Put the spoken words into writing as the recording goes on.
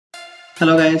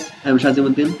Hello guys, I am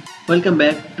Shazim. Welcome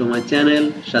back to my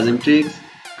channel Shazim Tricks.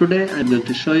 Today I am going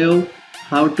to show you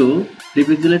how to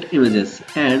depixelate images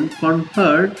and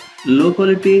convert low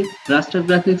quality raster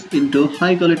graphics into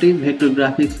high quality vector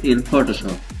graphics in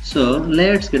Photoshop. So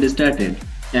let's get started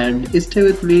and stay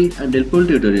with me until full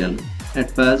tutorial.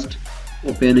 At first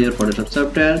open your Photoshop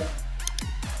software,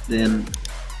 then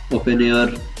open your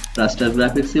raster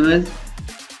graphics image.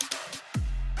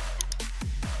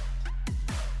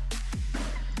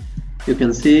 You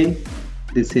can see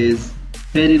this is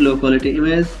very low quality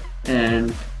image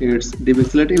and it's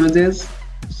depixelate images.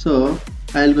 So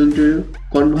I'm going to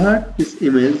convert this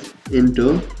image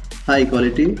into high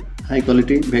quality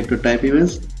vector type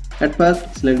image. At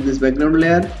first select this background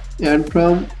layer and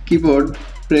from keyboard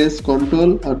press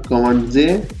Ctrl or Command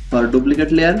J for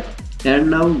duplicate layer, and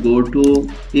now go to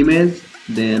image,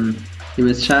 then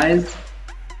image size,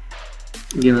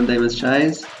 given the image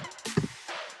size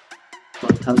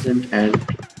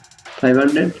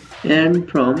 1500, and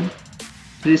from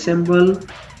resemble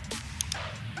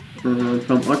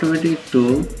from automatic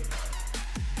to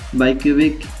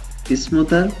bicubic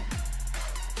smoother,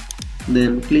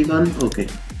 then click on OK.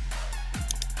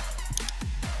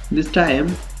 This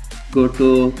time go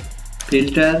to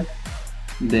filter,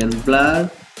 then blur,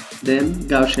 then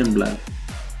Gaussian blur.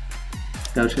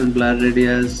 Gaussian blur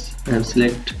radius and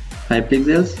select 5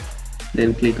 pixels,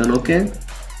 then click on OK.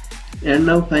 And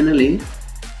now finally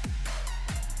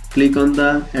click on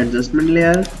the adjustment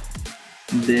layer,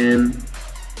 then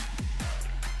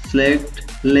select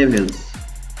levels.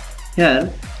 Here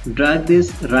drag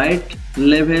this right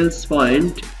levels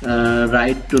point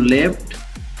right to left,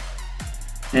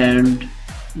 and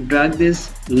drag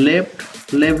this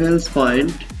left levels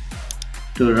point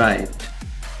to right,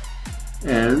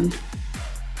 and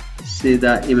see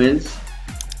the image.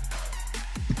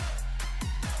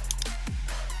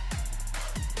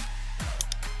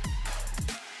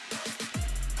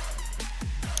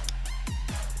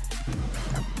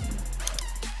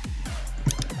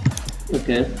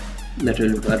 Okay, that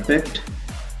will be perfect.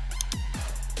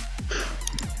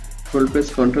 Hold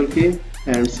press Ctrl key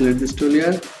and select this tool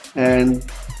here and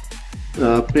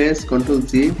press Ctrl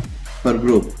Z for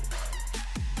group.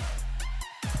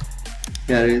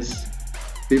 Here is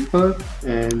before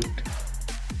and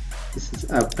this is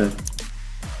after.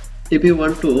 If you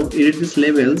want to edit these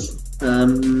labels,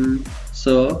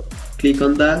 so click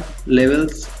on the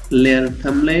labels layer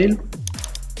thumbnail,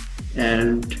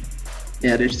 and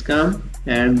here it's come,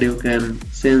 and you can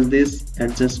change this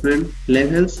adjustment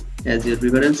levels as your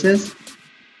preferences.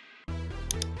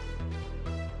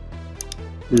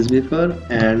 This is before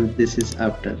and this is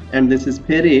after, and this is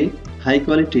very high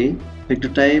quality vector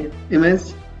type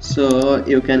image, so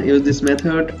you can use this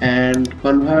method and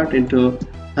convert into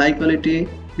high quality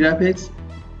graphics.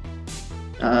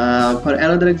 For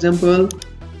another example,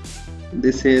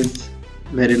 this is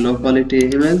very low quality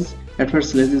image. At first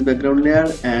select this background layer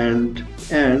and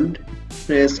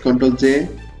press Ctrl J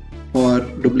for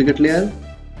duplicate layer.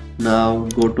 Now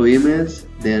go to image,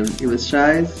 then image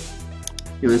size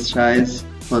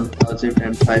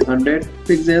 1500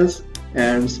 pixels,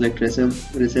 and select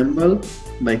resemble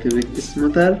bicubic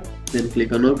smoother, then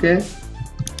click on OK.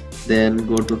 Then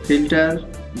go to filter,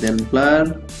 then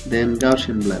blur, then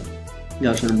Gaussian blur.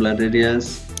 Gaussian blur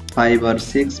radius 5 or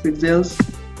 6 pixels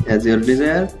as your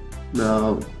desire.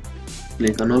 Now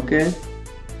click on OK,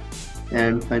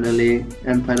 and finally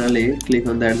click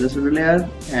on the adjustment layer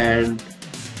and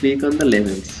click on the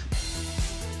labels,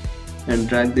 and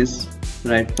drag this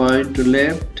right point to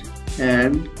left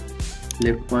and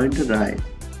left point to right.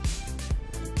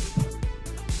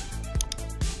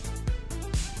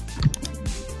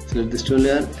 Select this tool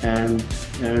layer and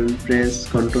press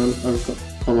Ctrl or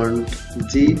Command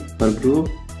G for group.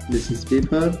 This is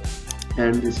before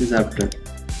and this is after.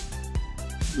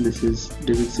 This is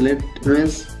depixelate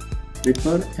image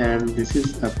before and this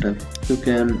is after. You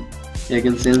can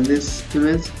again change this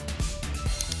image.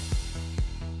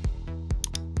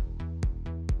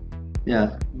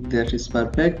 Yeah, that is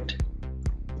perfect,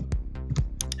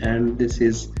 and this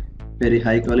is very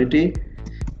high quality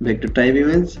vector type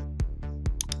image.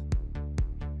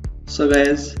 So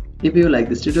guys, if you like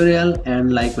this tutorial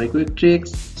and like my quick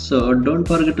tricks, so don't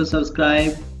forget to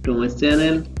subscribe to my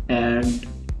channel and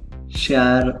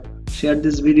share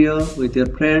this video with your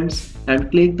friends,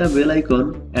 and click the bell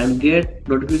icon and get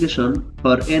notification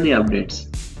for any updates.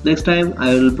 Next time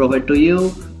I will provide to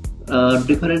you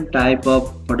different type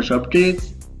of Photoshop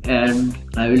tricks, and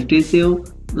I will teach you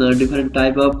different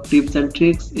type of tips and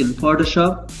tricks in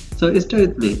Photoshop. So stay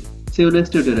with me. See you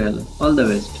next tutorial. All the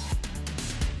best.